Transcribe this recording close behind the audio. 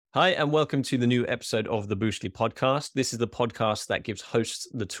Hi, and welcome to the new episode of the Boostly podcast. This is the podcast that gives hosts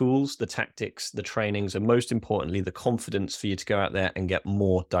the tools, the tactics, the trainings, and most importantly, the confidence for you to go out there and get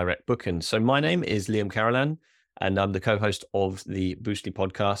more direct bookings. So my name is Liam Carolan, and I'm the co-host of the Boostly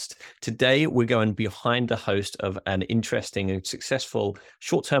podcast. Today, we're going behind the host of an interesting and successful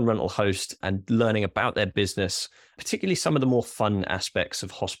short-term rental host and learning about their business, particularly some of the more fun aspects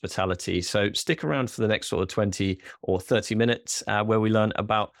of hospitality. So stick around for the next sort of 20 or 30 minutes where we learn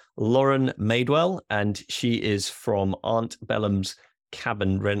about Lauren Madewell, and she is from Aunt Bellum's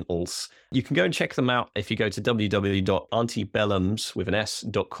Cabin Rentals. You can go and check them out if you go to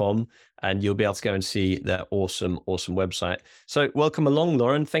www.auntiebellums.com, and you'll be able to go and see their awesome website. So welcome along,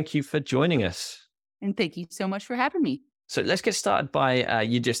 Lauren. Thank you for joining us. And thank you so much for having me. So let's get started by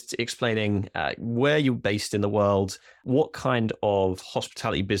you just explaining where you're based in the world, what kind of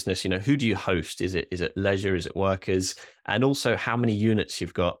hospitality business, who do you host? Is it leisure? Is it workers? And also how many units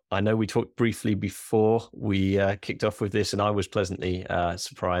you've got. I know we talked briefly before we kicked off with this and I was pleasantly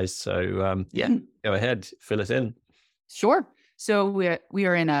surprised. So go ahead, fill it in. Sure. So we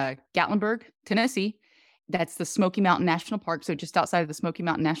are in Gatlinburg, Tennessee. That's the Smoky Mountain National Park. So just outside of the Smoky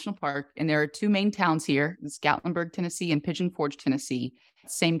Mountain National Park. And there are two main towns here. It's Gatlinburg, Tennessee and Pigeon Forge, Tennessee,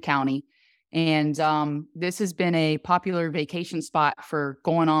 same county. And this has been a popular vacation spot for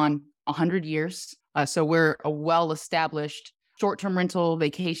going on 100 years. So we're a well-established short-term rental,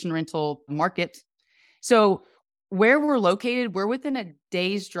 vacation rental market. So where we're located, we're within a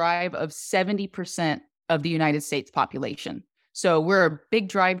day's drive of 70% of the United States population. So we're a big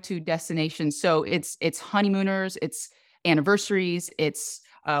drive-to destination. So it's honeymooners, it's anniversaries, it's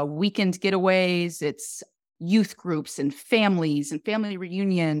weekend getaways, it's youth groups and family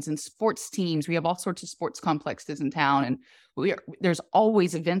reunions and sports teams. We have all sorts of sports complexes in town, and there's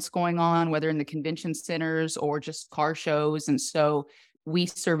always events going on, whether in the convention centers or just car shows. And so we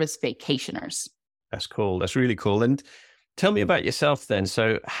service vacationers. That's cool. That's really cool. And tell me about yourself then.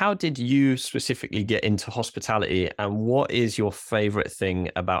 So how did you specifically get into hospitality, and what is your favorite thing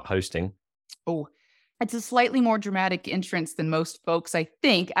about hosting? Oh, it's a slightly more dramatic entrance than most folks, I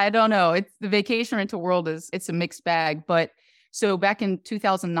think. I don't know. It's the vacation rental world it's a mixed bag. But so back in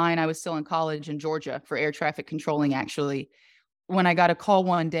 2009, I was still in college in Georgia for air traffic controlling, actually, when I got a call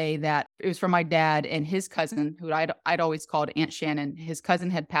one day that it was from my dad and his cousin, who I'd always called Aunt Shannon. His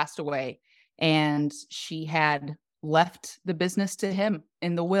cousin had passed away, and she had left the business to him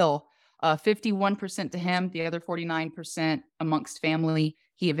in the will, 51% to him, the other 49% amongst family.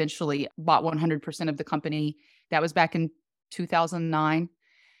 He eventually bought 100% of the company. That was back in 2009.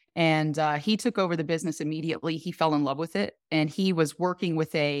 And he took over the business immediately. He fell in love with it. And he was working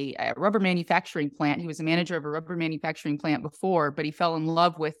with a rubber manufacturing plant. He was a manager of a rubber manufacturing plant before, but he fell in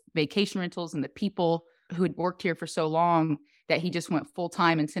love with vacation rentals and the people who had worked here for so long that he just went full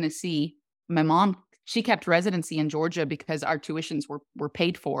time in Tennessee. My mom, she kept residency in Georgia because our tuitions were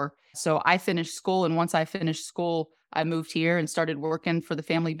paid for. So I finished school. And once I finished school, I moved here and started working for the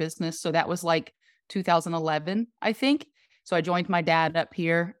family business. So that was like 2011, I think. So I joined my dad up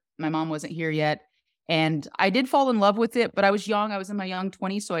here. My mom wasn't here yet. And I did fall in love with it, but I was young. I was in my young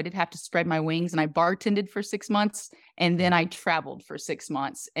 20s. So I did have to spread my wings, and I bartended for 6 months. And then I traveled for 6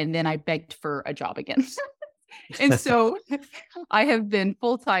 months. And then I begged for a job again. And so I have been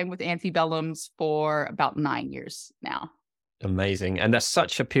full-time with Antebellums for about 9 years now. Amazing. And that's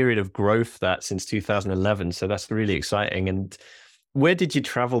such a period of growth that since 2011. So that's really exciting. And where did you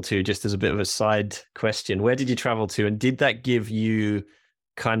travel to? Just as a bit of a side question, where did you travel to? And did that give you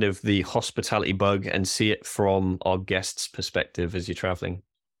kind of the hospitality bug and see it from our guests' perspective as you're traveling?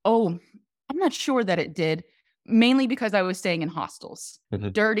 Oh, I'm not sure that it did. Mainly because I was staying in hostels,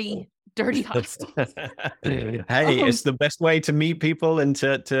 dirty hostels. Hey, it's the best way to meet people and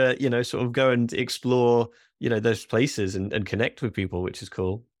to sort of go and explore, those places and connect with people, which is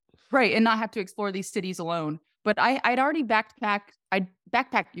cool. Right, and not have to explore these cities alone. But I'd already I'd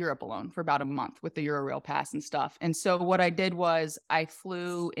backpacked Europe alone for about a month with the Eurail pass and stuff. And so what I did was I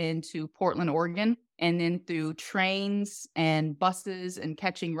flew into Portland, Oregon, and then through trains and buses and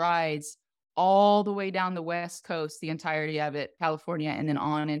catching rides all the way down the West Coast, the entirety of it, California, and then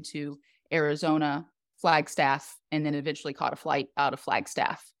on into Arizona, Flagstaff, and then eventually caught a flight out of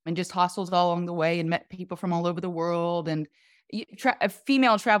Flagstaff, and just hostels all along the way, and met people from all over the world. And a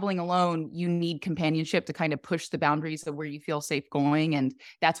female traveling alone, you need companionship to kind of push the boundaries of where you feel safe going. And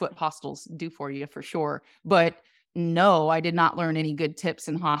that's what hostels do for you, for sure. But no, I did not learn any good tips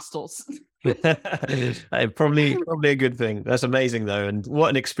in hostels. Probably a good thing. That's amazing though. And what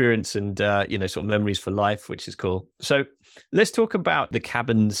an experience, and sort of memories for life, which is cool. So let's talk about the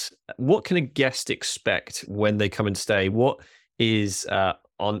cabins. What can a guest expect when they come and stay? What is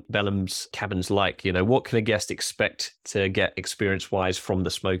Aunt Bellum's cabins like? You know, what can a guest expect to get experience-wise from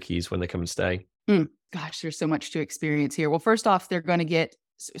the Smokies when they come and stay? Gosh, there's so much to experience here. Well, first off, they're going to get,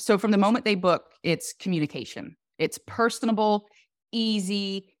 so from the moment they book, it's communication. It's personable,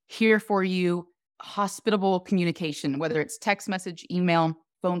 easy, here for you, hospitable communication, whether it's text message, email,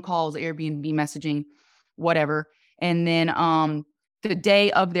 phone calls, Airbnb messaging, whatever. And then the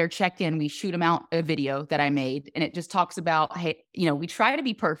day of their check-in, we shoot them out a video that I made, and it just talks about, hey, you know, we try to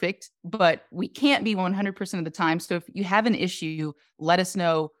be perfect, but we can't be 100% of the time. So if you have an issue, let us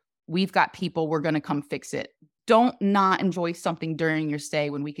know. We've got people, we're going to come fix it. Don't not enjoy something during your stay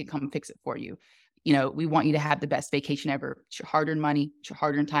when we can come fix it for you. You know, we want you to have the best vacation ever. It's your hard-earned money, it's your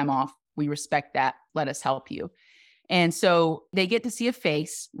hard-earned time off. We respect that. Let us help you. And so they get to see a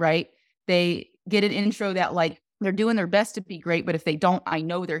face, right? They get an intro that like they're doing their best to be great, but if they don't, I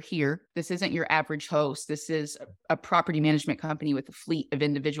know they're here. This isn't your average host. This is a property management company with a fleet of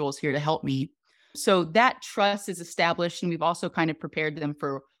individuals here to help me. So that trust is established, and we've also kind of prepared them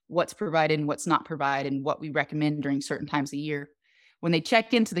for what's provided and what's not provided and what we recommend during certain times of year. When they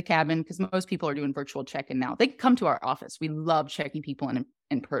check into the cabin, because most people are doing virtual check-in now, they can come to our office. We love checking people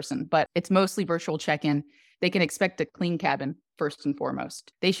in person, but it's mostly virtual check-in. They can expect a clean cabin first and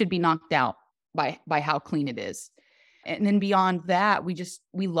foremost. They should be knocked out by how clean it is. And then beyond that,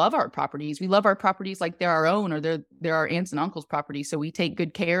 we love our properties. We love our properties like they're our own, or they're our aunts and uncles' properties. So we take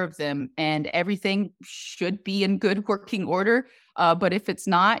good care of them, and everything should be in good working order. But if it's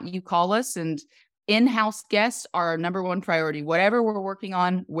not, you call us, and in-house guests are our number one priority. Whatever we're working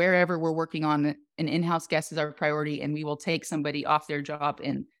on, wherever we're working on, an in-house guest is our priority, and we will take somebody off their job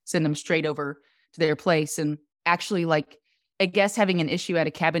and send them straight over to their place. And actually, like, a guest having an issue at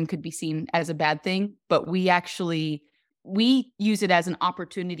a cabin could be seen as a bad thing, but we use it as an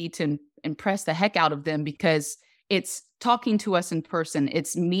opportunity to impress the heck out of them, because it's talking to us in person.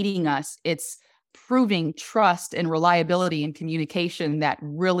 It's meeting us. It's proving trust and reliability and communication that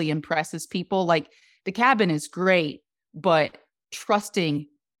really impresses people. Like, the cabin is great, but trusting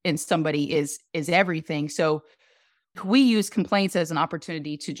in somebody is everything. So we use complaints as an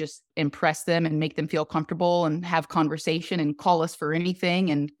opportunity to just impress them and make them feel comfortable and have conversation and call us for anything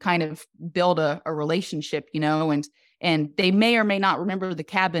and kind of build a relationship, you know, and they may or may not remember the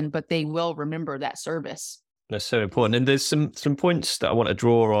cabin, but they will remember that service. That's so important. And there's some points that I want to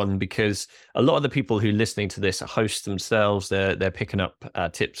draw on, because a lot of the people who are listening to this are hosts themselves. They're picking up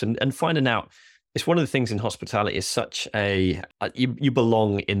tips and finding out. It's one of the things in hospitality is such you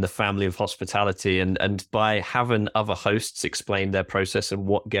belong in the family of hospitality, and by having other hosts explain their process and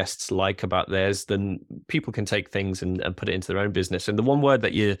what guests like about theirs, then people can take things and put it into their own business. And the one word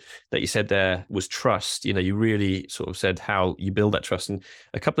that you said there was trust. You know, you really sort of said how you build that trust. And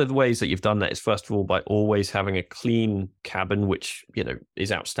a couple of the ways that you've done that is, first of all, by always having a clean cabin, which, you know,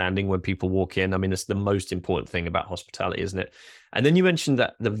 is outstanding when people walk in. I mean, it's the most important thing about hospitality, isn't it? And then you mentioned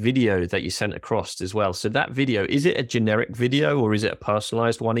that the video that you sent across as well. So that video, is it a generic video or is it a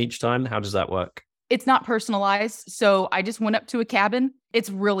personalized one each time? How does that work? It's not personalized. So I just went up to a cabin. It's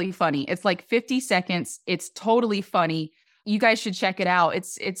really funny. It's like 50 seconds. It's totally funny. You guys should check it out.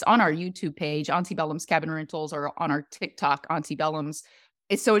 It's on our YouTube page, Auntie Bellum's Cabin Rentals, or on our TikTok, Auntie Bellum's.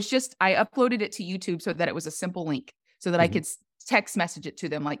 So it's just, I uploaded it to YouTube so that it was a simple link so that I could text message it to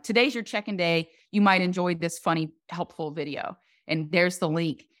them. Like, today's your check-in day. You might enjoy this funny, helpful video. And there's the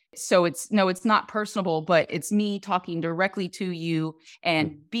link. So it's not personable, but it's me talking directly to you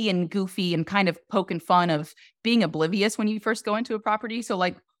and being goofy and kind of poking fun of being oblivious when you first go into a property. So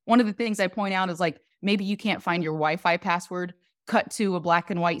like, one of the things I point out is like, maybe you can't find your Wi-Fi password, cut to a black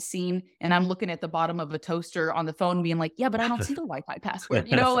and white scene, and I'm looking at the bottom of a toaster on the phone being like, yeah, but I don't see the Wi-Fi password.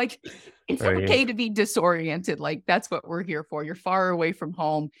 You know, like, it's okay to be disoriented. Like, that's what we're here for. You're far away from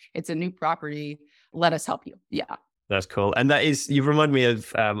home. It's a new property. Let us help you. Yeah. That's cool. And that is, you remind me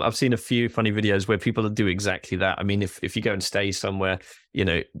of, I've seen a few funny videos where people do exactly that. I mean, if you go and stay somewhere, you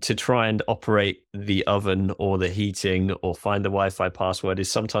know, to try and operate the oven or the heating or find the Wi-Fi password is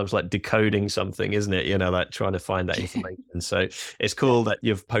sometimes like decoding something, isn't it? You know, like trying to find that information. So it's cool that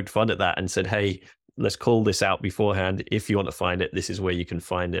you've poked fun at that and said, hey, let's call this out beforehand. If you want to find it, this is where you can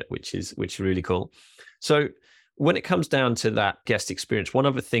find it, which is really cool. So when it comes down to that guest experience, one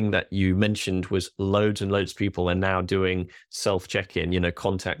other thing that you mentioned was loads and loads of people are now doing self check-in, you know,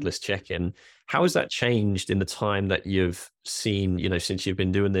 contactless check-in. How has that changed in the time that you've seen, you know, since you've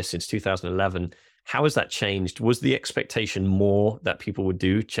been doing this since 2011? How has that changed? Was the expectation more that people would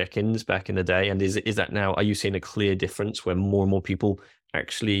do check-ins back in the day? And is that now, are you seeing a clear difference where more and more people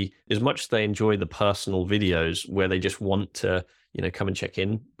actually, as much as they enjoy the personal videos, where they just want to, you know, come and check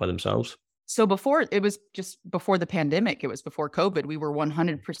in by themselves? So before, it was just before the pandemic, it was before COVID, we were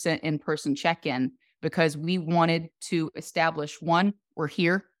 100% in-person check-in because we wanted to establish, one, we're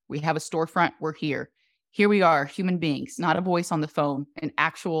here, we have a storefront, we're here. Here we are, human beings, not a voice on the phone, an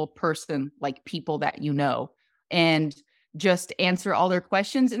actual person, like people that you know, and just answer all their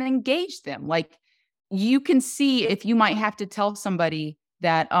questions and engage them. Like, you can see if you might have to tell somebody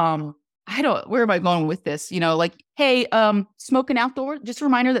that, I don't, where am I going with this? Like, hey, smoking outdoors, just a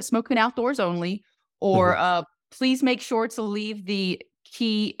reminder that smoking outdoors only, or Mhm. please make sure to leave the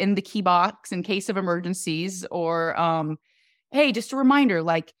key in the key box in case of emergencies, or hey, just a reminder,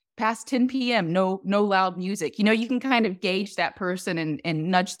 like past 10 p.m., no loud music. You can kind of gauge that person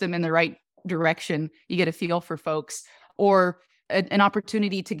and nudge them in the right direction. You get a feel for folks, or an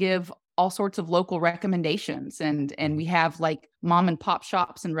opportunity to give all sorts of local recommendations. And we have like mom and pop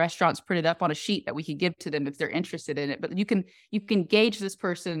shops and restaurants printed up on a sheet that we could give to them if they're interested in it. But you can gauge this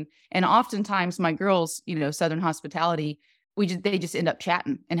person. And oftentimes my girls, Southern hospitality, they just end up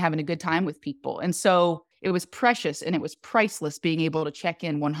chatting and having a good time with people. And so it was precious and it was priceless being able to check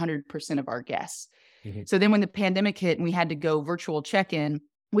in 100% of our guests. Mhm. So then when the pandemic hit and we had to go virtual check-in,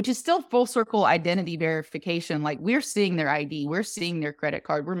 which is still full circle identity verification, like we're seeing their ID, we're seeing their credit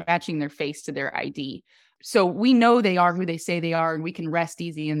card, we're matching their face to their ID. So we know they are who they say they are, and we can rest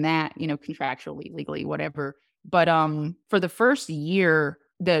easy in that, contractually, legally, whatever. But for the first year,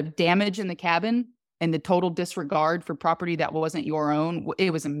 the damage in the cabin and the total disregard for property that wasn't your own,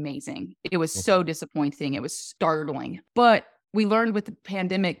 it was amazing. It was so disappointing. It was startling. But we learned with the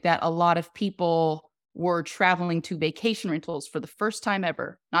pandemic that a lot of people were traveling to vacation rentals for the first time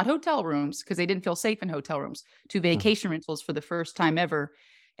ever, not hotel rooms because they didn't feel safe in hotel rooms, to Mhm. vacation rentals for the first time ever.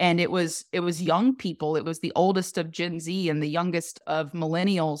 And it was young people. It was the oldest of Gen Z and the youngest of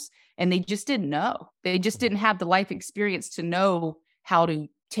millennials. And they just didn't know. They just Mhm. didn't have the life experience to know how to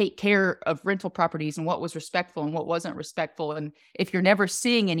take care of rental properties and what was respectful and what wasn't respectful. And if you're never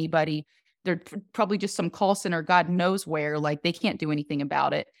seeing anybody, they're probably just some call center, God knows where, like they can't do anything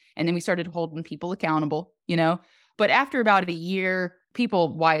about it. And then we started holding people accountable. But after about a year,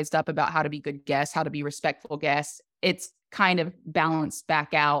 people wised up about how to be good guests, how to be respectful guests. It's kind of balanced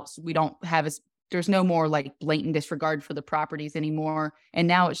back out. So we don't have there's no more like blatant disregard for the properties anymore. And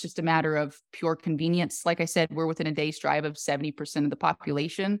now it's just a matter of pure convenience. Like I said, we're within a day's drive of 70% of the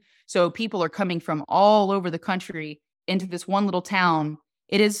population. So people are coming from all over the country into this one little town.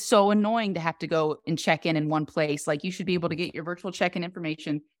 It is so annoying to have to go and check in one place. Like, you should be able to get your virtual check-in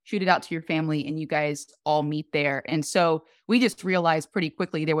information, shoot it out to your family, and you guys all meet there. And so we just realized pretty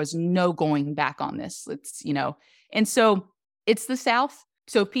quickly there was no going back on this. And so it's the South.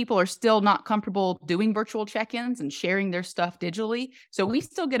 So people are still not comfortable doing virtual check-ins and sharing their stuff digitally. So we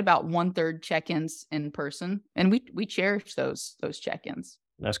still get about 1/3 check-ins in person, and we cherish those check-ins.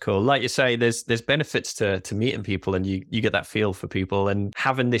 That's cool. Like you say, there's benefits to meeting people, and you get that feel for people, and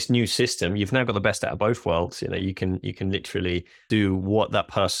having this new system, you've now got the best out of both worlds. You can literally do what that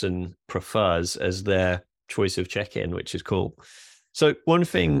person prefers as their choice of check-in, which is cool. So one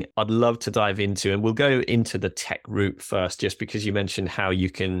thing I'd love to dive into, and we'll go into the tech route first, just because you mentioned how you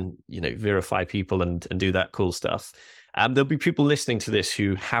can, verify people and do that cool stuff. There'll be people listening to this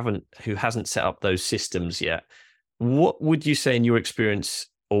who hasn't set up those systems yet. What would you say in your experience,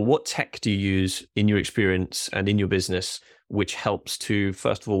 or what tech do you use in your experience and in your business, which helps to,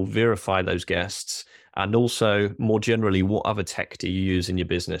 first of all, verify those guests? And also, more generally, what other tech do you use in your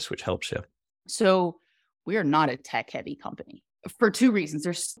business which helps you? So we are not a tech-heavy company for two reasons.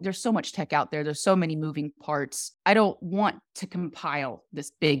 There's so much tech out there. There's so many moving parts. I don't want to compile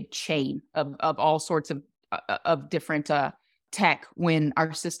this big chain of all sorts of different tech when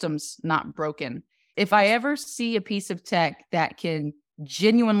our system's not broken. If I ever see a piece of tech that can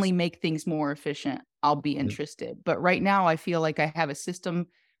genuinely make things more efficient, I'll be Mhm. interested. But right now, I feel like I have a system.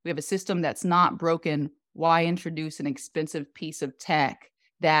 We have a system that's not broken. Why introduce an expensive piece of tech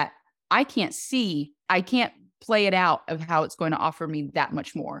that I can't see? I can't play it out of how it's going to offer me that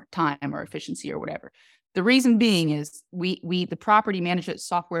much more time or efficiency or whatever. The reason being is the property management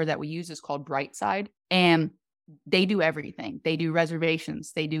software that we use is called Brightside, and they do everything. They do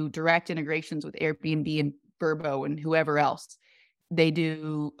reservations, they do direct integrations with Airbnb and Verbo and whoever else. They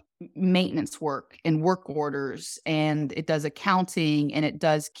do maintenance work and work orders, and it does accounting, and it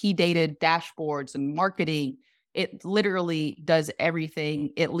does key data dashboards and marketing. It literally does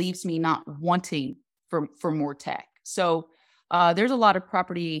everything. It leaves me not wanting for more tech. So there's a lot of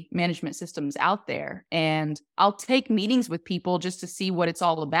property management systems out there, and I'll take meetings with people just to see what it's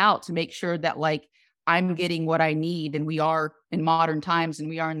all about, to make sure that like I'm getting what I need, and we are in modern times and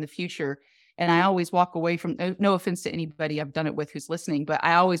we are in the future. And I always walk away from, no offense to anybody I've done it with who's listening, but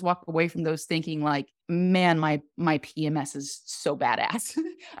I always walk away from those thinking like, man, my PMS is so badass.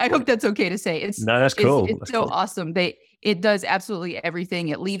 I hope that's okay to say. No, that's cool. It's That's so cool. awesome. It does absolutely everything.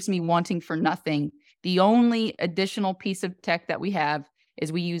 It leaves me wanting for nothing. The only additional piece of tech that we have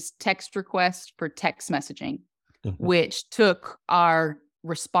is we use text requests for text messaging, Mhm. which took our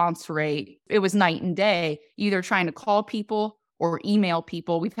response rate. It was night and day, either trying to call people or email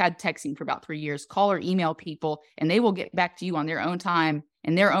people. We've had texting for about 3 years. Call or email people, and they will get back to you on their own time.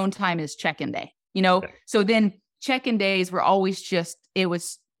 And their own time is check-in day, you know? Yeah. So then check-in days were always just,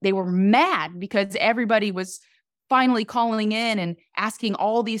 they were mad because everybody was finally calling in and asking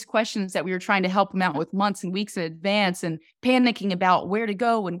all these questions that we were trying to help them out with months and weeks in advance and panicking about where to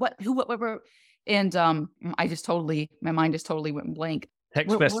go and what. And I just totally, my mind just totally went blank.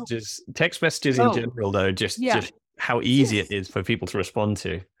 Text messages in Oh, general, though, just yeah. how easy it is for people to respond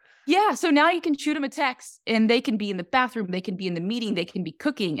to. Yeah. So now you can shoot them a text and they can be in the bathroom, they can be in the meeting, they can be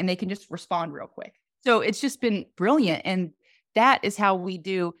cooking, and they can just respond real quick. So it's just been brilliant. And that is how we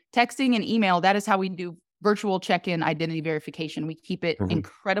do texting and email. That is how we do virtual check-in identity verification. We keep it Mhm.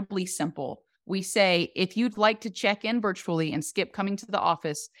 incredibly simple. We say, if you'd like to check in virtually and skip coming to the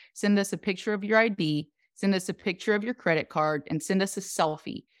office, send us a picture of your ID, send us a picture of your credit card, and send us a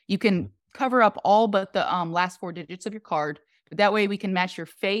selfie. You can cover up all but the last 4 digits of your card. But that way we can match your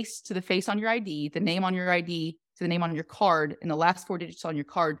face to the face on your ID, the name on your ID to the name on your card, and the last 4 digits on your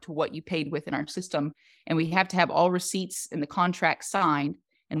card to what you paid with in our system. And we have to have all receipts and the contract signed.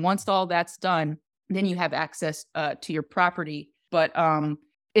 And once all that's done, then you have access to your property. But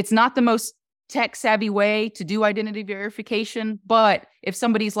it's not the most tech savvy way to do identity verification. But if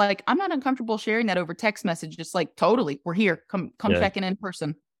somebody's like, I'm not uncomfortable sharing that over text message, just like, totally, we're here. Come Yeah. check in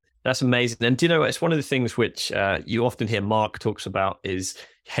person. That's amazing. And do you know, it's one of the things which you often hear Mark talks about is,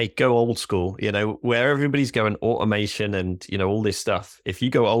 hey, go old school, where everybody's going automation and, all this stuff. If you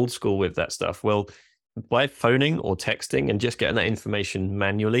go old school with that stuff, well, by phoning or texting and just getting that information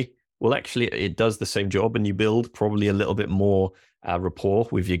manually, well, actually, it does the same job and you build probably a little bit more rapport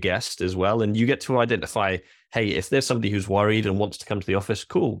with your guest as well. And you get to identify, hey, if there's somebody who's worried and wants to come to the office,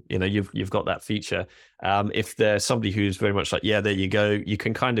 cool. You've got that feature. If there's somebody who's very much like, yeah, there you go, you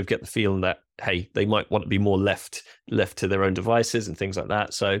can kind of get the feeling that, hey, they might want to be more left to their own devices and things like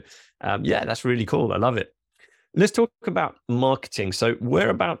that. So yeah, that's really cool. I love it. Let's talk about marketing. So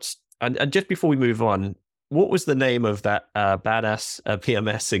whereabouts, and just before we move on, what was the name of that badass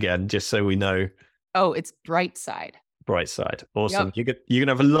PMS again, just so we know? Oh, it's Brightside. Brightside. Awesome. Yep. You're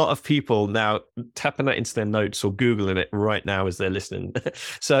gonna have a lot of people now tapping that into their notes or Googling it right now as they're listening.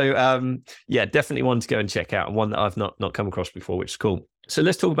 So yeah, definitely one to go and check out, and one that I've not come across before, which is cool. So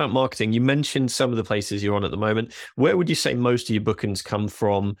let's talk about marketing. You mentioned some of the places you're on at the moment. Where would you say most of your bookings come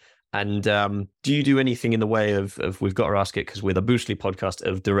from? And do you do anything in the way of we've got to ask it because we're the Boostly podcast,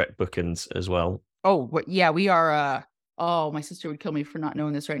 of direct bookings as well? Oh, yeah, we are. Oh, my sister would kill me for not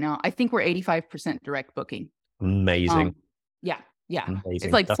knowing this right now. I think we're 85% direct booking. Amazing. Yeah. Amazing.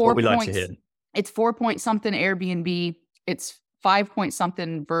 It's like That's 4 what we like points. to hear. It's 4 point something Airbnb. It's 5 point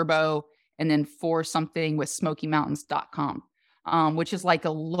something Verbo, and then 4 something with SmokyMountains.com, which is like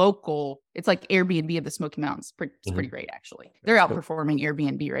a local. It's like Airbnb of the Smoky Mountains. It's pretty great, actually. They're outperforming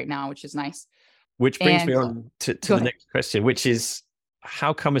Airbnb right now, which is nice. Which brings me on to the next question, which is,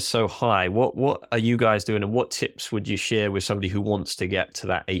 how come it's so high? What are you guys doing, and what tips would you share with somebody who wants to get to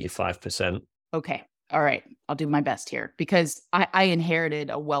that 85%? Okay. All right. I'll do my best here because I inherited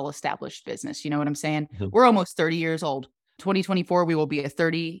a well-established business. You know what I'm saying? Mhm. We're almost 30 years old. 2024, we will be a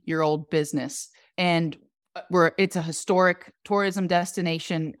 30-year-old business. And it's a historic tourism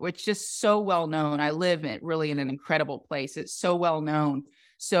destination, which is just so well known. I live really in an incredible place. It's so well known.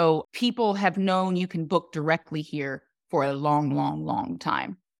 So people have known you can book directly here for a long, long, long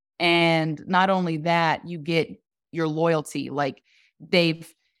time. And not only that, you get your loyalty. Like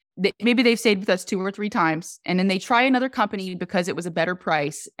maybe they've stayed with us 2 or 3 times, and then they try another company because it was a better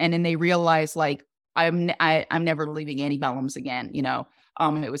price, and then they realize like I'm never leaving Antebellum's again.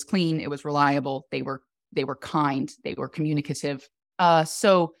 It was clean, it was reliable, they were kind, they were communicative.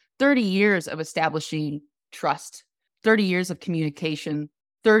 So 30 years of establishing trust, 30 years of communication,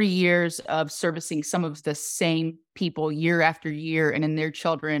 30 years of servicing some of the same people year after year, and then their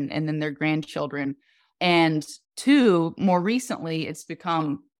children, and then their grandchildren. And 2, more recently, it's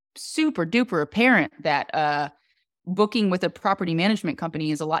become super duper apparent that booking with a property management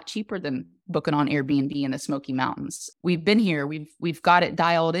company is a lot cheaper than booking on Airbnb in the Smoky Mountains. We've been here, we've got it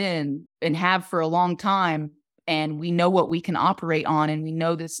dialed in and have for a long time, and we know what we can operate on, and we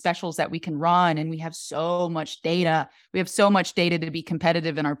know the specials that we can run, and we have so much data. We have so much data to be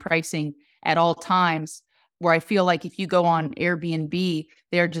competitive in our pricing, at all times, where I feel like if you go on Airbnb,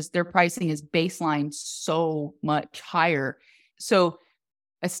 their pricing is baseline so much higher. So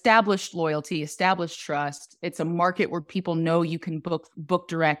established loyalty, established trust. It's a market where people know you can book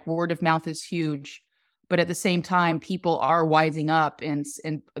direct. Word of mouth is huge. But at the same time, people are wising up and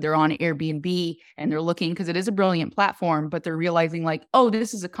they're on Airbnb and they're looking, because it is a brilliant platform, but they're realizing like, oh,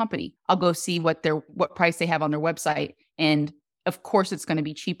 this is a company. I'll go see what price they have on their website. And of course it's going to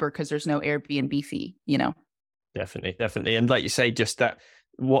be cheaper because there's no Airbnb fee, you know? Definitely, definitely. And like you say, just that,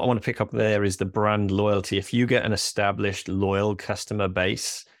 what I want to pick up there is the brand loyalty. If you get an established, loyal customer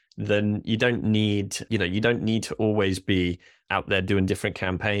base, then you don't need to always be out there doing different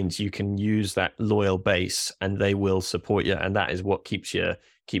campaigns. You can use that loyal base and they will support you. And that is what keeps you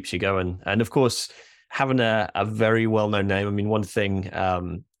going. And of course, having a very well-known name. I mean, one thing,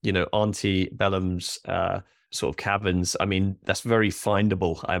 Auntie Bellum's sort of cabins, I mean, that's very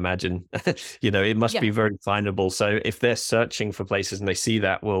findable, I imagine. It must be very findable. So if they're searching for places and they see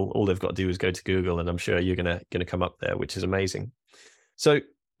that, well, all they've got to do is go to Google, and I'm sure you're gonna come up there, which is amazing. So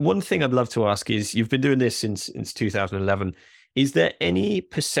one thing I'd love to ask is, you've been doing this since 2011. Is there any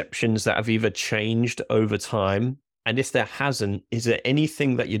perceptions that have either changed over time? And if there hasn't, is there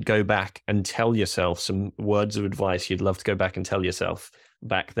anything that you'd go back and tell yourself, some words of advice you'd love to go back and tell yourself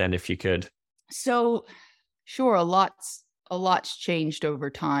back then if you could? So sure, a lot's changed over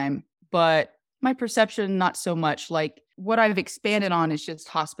time, but my perception, not so much. Like, what I've expanded on is just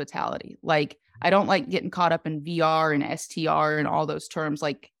hospitality. Like, I don't like getting caught up in VR and STR and all those terms.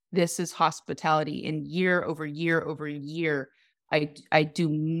 Like, this is hospitality, and year over year over year, I do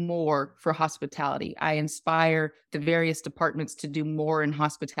more for hospitality. I inspire the various departments to do more in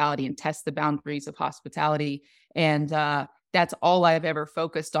hospitality and test the boundaries of hospitality. And that's all I've ever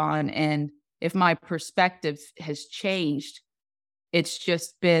focused on. And if my perspective has changed, it's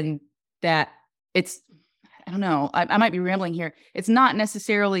just been that I don't know, I might be rambling here. It's not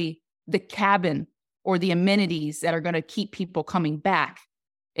necessarily the cabin or the amenities that are going to keep people coming back.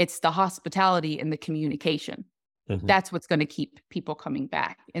 It's the hospitality and the communication. Mm-hmm. That's what's going to keep people coming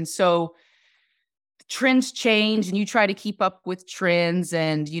back. And so trends change, and you try to keep up with trends,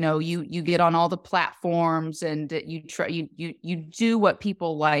 and you get on all the platforms, and you do what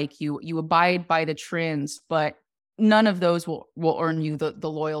people like, you abide by the trends, but none of those will earn you the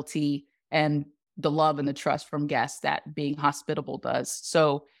loyalty and the love and the trust from guests that being hospitable does.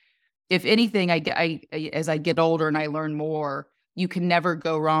 So if anything, I as I get older and I learn more, you can never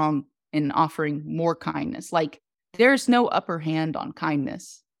go wrong in offering more kindness. Like, there's no upper hand on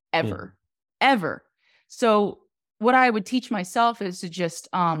kindness ever. So what I would teach myself is to just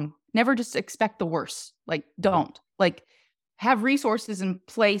never just expect the worst. Like, don't have resources in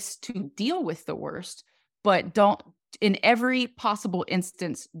place to deal with the worst, but don't, in every possible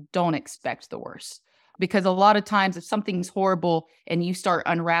instance, don't expect the worst. Because a lot of times if something's horrible and you start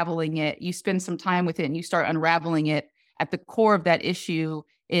unraveling it, you spend some time with it and you start unraveling it, at the core of that issue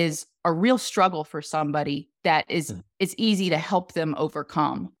is a real struggle for somebody that is it's easy to help them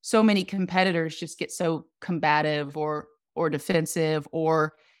overcome. So many competitors just get so combative or defensive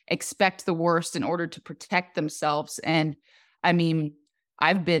or expect the worst in order to protect themselves. And I mean,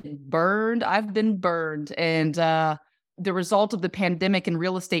 I've been burned. And the result of the pandemic and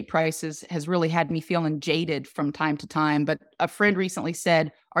real estate prices has really had me feeling jaded from time to time. But a friend recently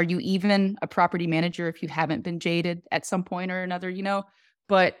said, are you even a property manager if you haven't been jaded at some point or another,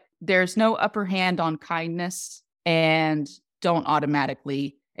 But there's no upper hand on kindness, and don't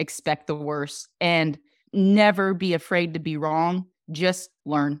automatically expect the worst, and never be afraid to be wrong. Just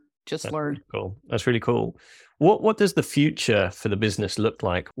learn. That's learn. Really cool. That's really cool. What does the future for the business look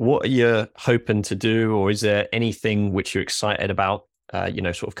like? What are you hoping to do, or is there anything which you're excited about,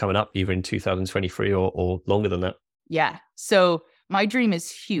 sort of coming up either in 2023 or longer than that? Yeah. So my dream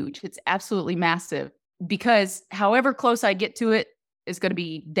is huge. It's absolutely massive, because however close I get to it is going to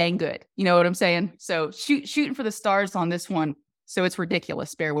be dang good. You know what I'm saying? So shooting for the stars on this one. So it's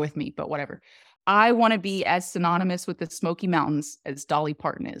ridiculous. Bear with me, but whatever. I want to be as synonymous with the Smoky Mountains as Dolly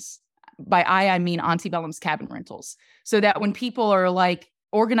Parton is. By I mean Auntie Bellum's Cabin Rentals. So that when people are like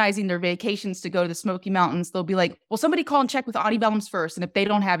organizing their vacations to go to the Smoky Mountains, they'll be like, well, somebody call and check with Auntie Bellum's first. And if they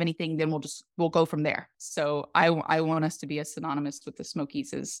don't have anything, then we'll go from there. So I want us to be as synonymous with the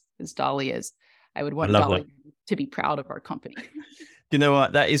Smokies as Dolly is. I would want Dolly to be proud of our company. You know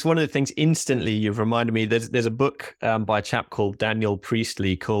what? That is one of the things instantly you've reminded me. There's a book by a chap called Daniel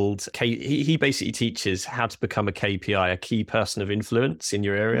Priestley called he basically teaches how to become a KPI, a key person of influence in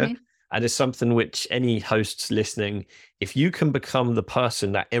your area. Mm-hmm. And it's something which any hosts listening, if you can become the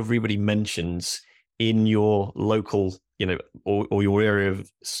person that everybody mentions in your local, or your area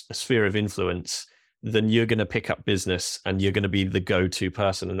of sphere of influence, then you're going to pick up business and you're going to be the go-to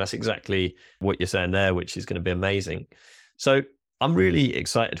person. And that's exactly what you're saying there, which is going to be amazing. So I'm really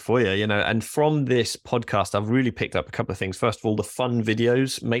excited for you, and from this podcast, I've really picked up a couple of things. First of all, the fun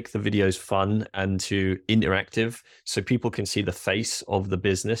videos, make the videos fun and to interactive so people can see the face of the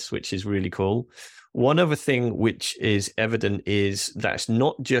business, which is really cool. One other thing which is evident is that it's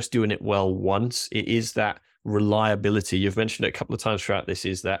not just doing it well once, it is that reliability. You've mentioned it a couple of times throughout this,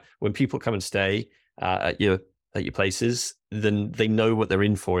 is that when people come and stay at your places, then they know what they're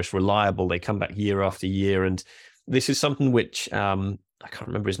in for. It's reliable. They come back year after year. And this is something which I can't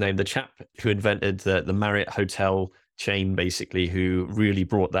remember his name, the chap who invented the Marriott hotel chain, basically, who really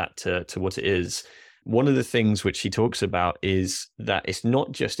brought that to what it is. One of the things which he talks about is that it's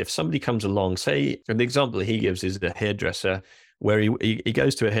not just if somebody comes along, say, and the example he gives is the hairdresser, where he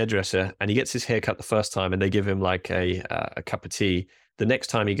goes to a hairdresser and he gets his hair cut the first time and they give him like a cup of tea. The next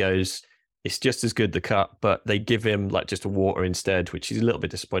time he goes, it's just as good, the cut, but they give him like just a water instead, which he's a little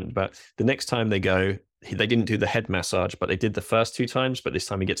bit disappointed about. The next time they go, they didn't do the head massage, but they did the first 2 times, but this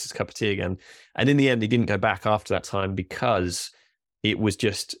time he gets his cup of tea again. And in the end, he didn't go back after that time because it was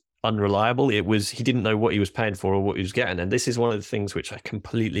just unreliable. He didn't know what he was paying for or what he was getting. And this is one of the things which I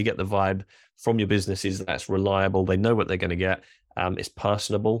completely get the vibe from your business is that's reliable. They know what they're going to get. It's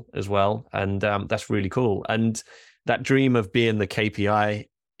personable as well. And that's really cool. And that dream of being the KPI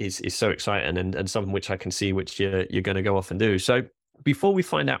is so exciting and something which I can see which you're going to go off and do. So before we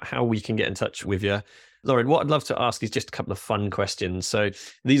find out how we can get in touch with you, Lauren, what I'd love to ask is just a couple of fun questions. So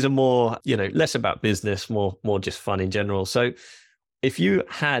these are more, less about business, more just fun in general. So if you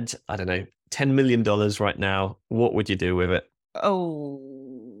had, I don't know, $10 million right now, what would you do with it? Oh,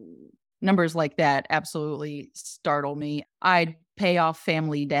 numbers like that absolutely startle me. I'd pay off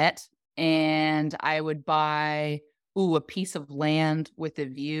family debt and I would buy a piece of land with a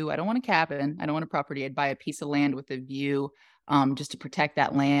view. I don't want a cabin. I don't want a property. I'd buy a piece of land with a view just to protect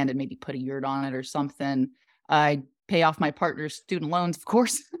that land and maybe put a yurt on it or something. I'd pay off my partner's student loans, of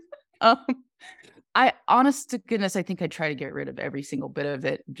course. Honest to goodness, I think I'd try to get rid of every single bit of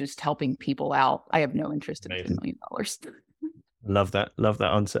it, just helping people out. I have no interest in $10 million. Love that. Love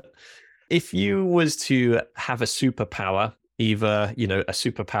that answer. If you was to have a superpower, either, a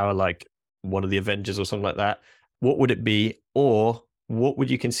superpower like one of the Avengers or something like that, what would it be? Or what would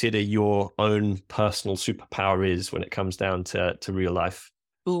you consider your own personal superpower is when it comes down to real life?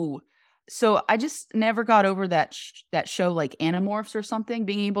 Ooh. So I just never got over that show like Animorphs or something,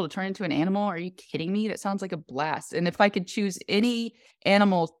 being able to turn into an animal. Are you kidding me? That sounds like a blast. And if I could choose any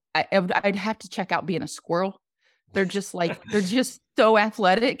animal, I'd have to check out being a squirrel. They're just so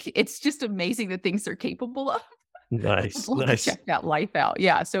athletic. It's just amazing the things they're capable of. Nice. I'd love Nice. to check that life out.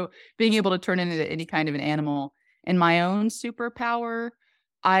 Yeah. So being able to turn into any kind of an animal. And my own superpower,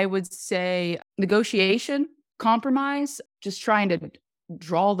 I would say negotiation, compromise, just trying to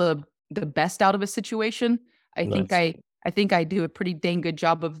draw the best out of a situation. I think I do a pretty dang good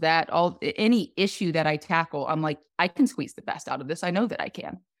job of that. Any issue that I tackle, I'm like, I can squeeze the best out of this. I know that I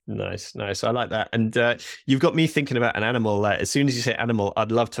can. Nice. I like that. And you've got me thinking about an animal. Like, as soon as you say animal,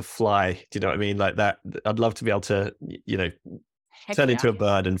 I'd love to fly. Do you know what I mean? Like that. I'd love to be able to, turn into a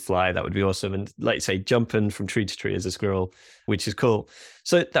bird and fly. That would be awesome. And like you say, jumping from tree to tree as a squirrel, which is cool.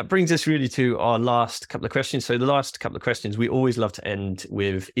 So that brings us really to our last couple of questions. So the last couple of questions, we always love to end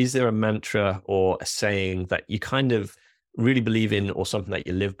with, is there a mantra or a saying that you kind of really believe in or something that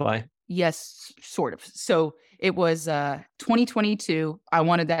you live by? Yes, sort of. So it was 2022. I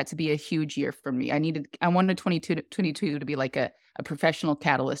wanted that to be a huge year for me. I wanted 2022 to be like a professional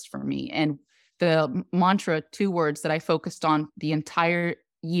catalyst for me. And the mantra, 2 words that I focused on the entire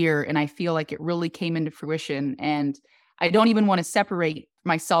year, and I feel like it really came into fruition. And I don't even want to separate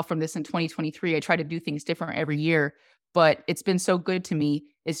myself from this in 2023. I try to do things different every year, but it's been so good to me.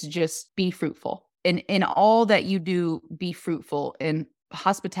 It's just be fruitful. In all that you do, be fruitful. And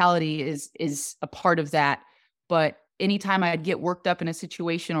hospitality is a part of that. But anytime I'd get worked up in a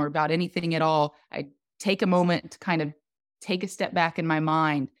situation or about anything at all, I'd take a moment to kind of take a step back in my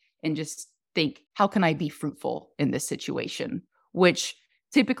mind and just think, how can I be fruitful in this situation? Which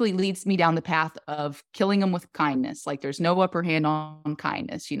typically leads me down the path of killing them with kindness. Like there's no upper hand on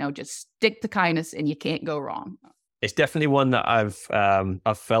kindness, just stick to kindness and you can't go wrong. It's definitely one that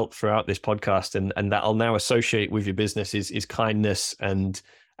I've felt throughout this podcast and that I'll now associate with your business is kindness and,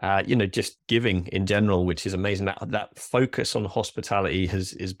 just giving in general, which is amazing. That focus on hospitality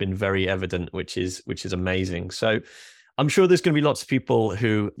has been very evident, which is amazing. So I'm sure there's going to be lots of people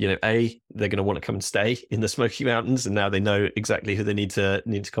who, they're going to want to come and stay in the Smoky Mountains, and now they know exactly who they need to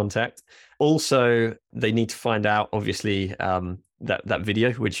contact. Also, they need to find out, obviously, that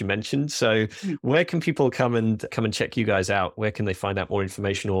video which you mentioned. So, where can people come and check you guys out? Where can they find out more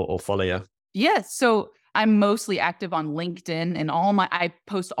information or follow you? Yeah, so I'm mostly active on LinkedIn, and I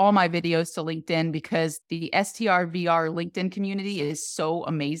post all my videos to LinkedIn because the STR VR LinkedIn community is so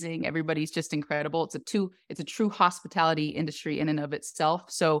amazing. Everybody's just incredible. It's a true hospitality industry in and of itself.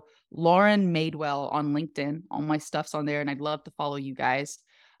 So Lauren Madewell on LinkedIn, all my stuff's on there, and I'd love to follow you guys.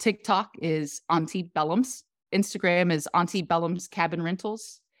 TikTok is Auntie Bellums. Instagram is Auntie Bellums Cabin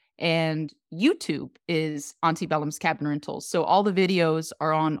Rentals. And YouTube is Auntie Bellum's Cabin Rentals. So all the videos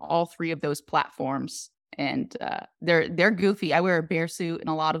are on all three of those platforms, and they're goofy. I wear a bear suit in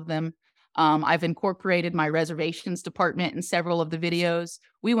a lot of them. I've incorporated my reservations department in several of the videos.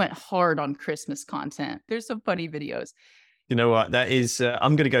 We went hard on Christmas content. There's some funny videos. You know what? That is,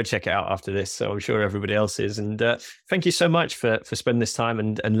 I'm going to go check it out after this. So I'm sure everybody else is. And thank you so much for spending this time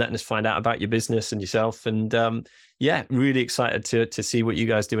and letting us find out about your business and yourself. And yeah, really excited to see what you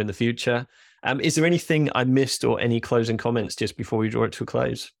guys do in the future. Is there anything I missed or any closing comments just before we draw it to a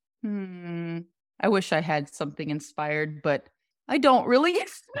close? I wish I had something inspired, but I don't really.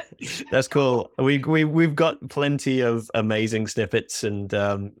 That's cool. We've got plenty of amazing snippets and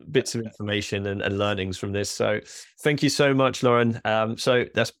bits of information and learnings from this. So thank you so much, Lauren. So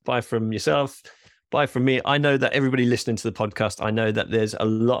that's bye from yourself. Bye from me. I know that everybody listening to the podcast, I know that there's a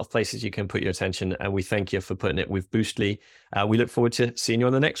lot of places you can put your attention, and we thank you for putting it with Boostly. We look forward to seeing you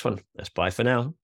on the next one. That's bye for now.